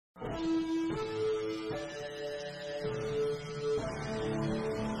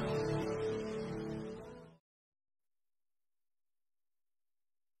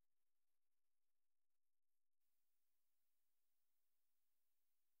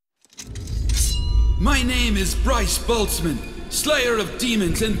My name is Bryce Boltzmann, Slayer of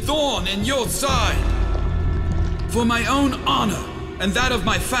Demons and Thorn in your side. For my own honor and that of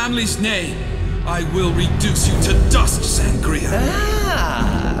my family's name, I will reduce you to dust, Sangria.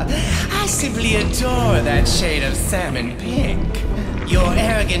 Ah, I simply adore that shade of salmon pink. Your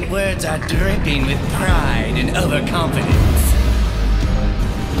arrogant words are dripping with pride and overconfidence.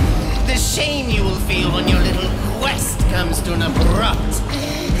 The shame you will feel when your little quest comes to an abrupt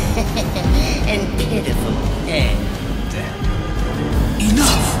and pitiful end.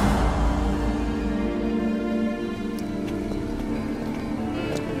 Enough!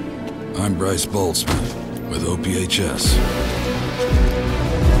 I'm Bryce Boltzmann with OPHS.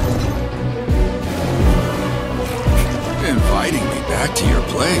 Inviting me back to your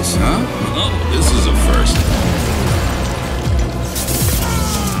place, huh? Oh, this is a first.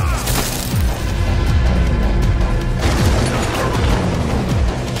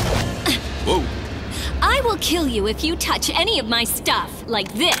 Whoa. I will kill you if you touch any of my stuff,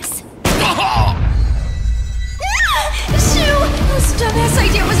 like this. Shoo! Whose dumbass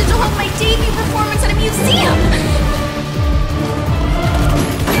idea was it to hold my debut performance at a museum?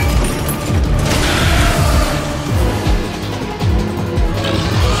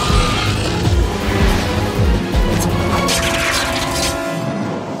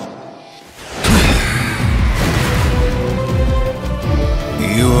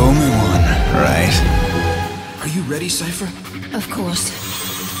 You owe me one, right? Are you ready, Cypher? Of course.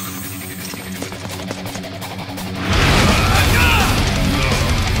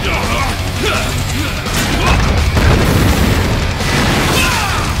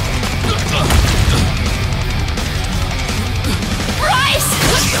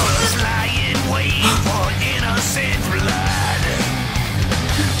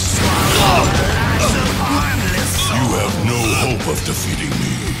 Of defeating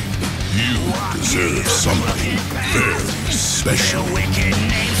me. You deserve something very special. You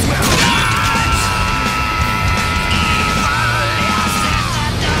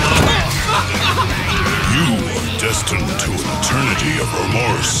are destined to an eternity of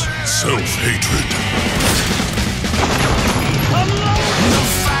remorse, self-hatred. The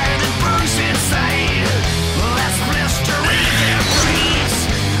fire that burns inside, let's restorate their dreams,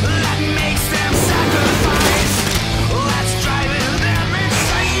 that makes them sacrifice. Let's drive them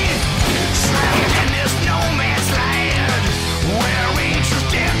insane, trapped in this no man's land, where angels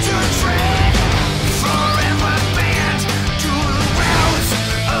dare to tread, forever banned to the realms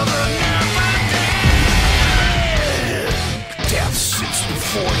of the never dead. Death sits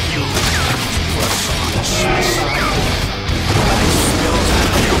before you, plus on the suicide, life spills out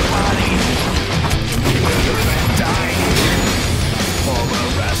of your body, you live and die, for the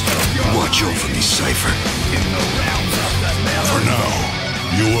rest of your life. Watch over me, Cypher. In the realms of the never. For now,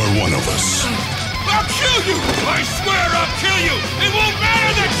 you are one of us. I'll kill you! I swear I'll kill you! It won't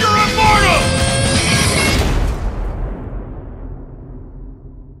matter that you're immortal!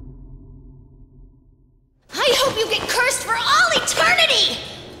 I hope you get cursed for all eternity!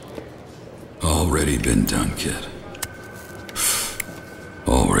 Already been done, kid.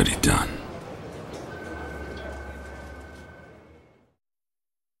 Already done.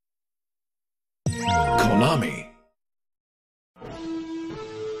 Konami.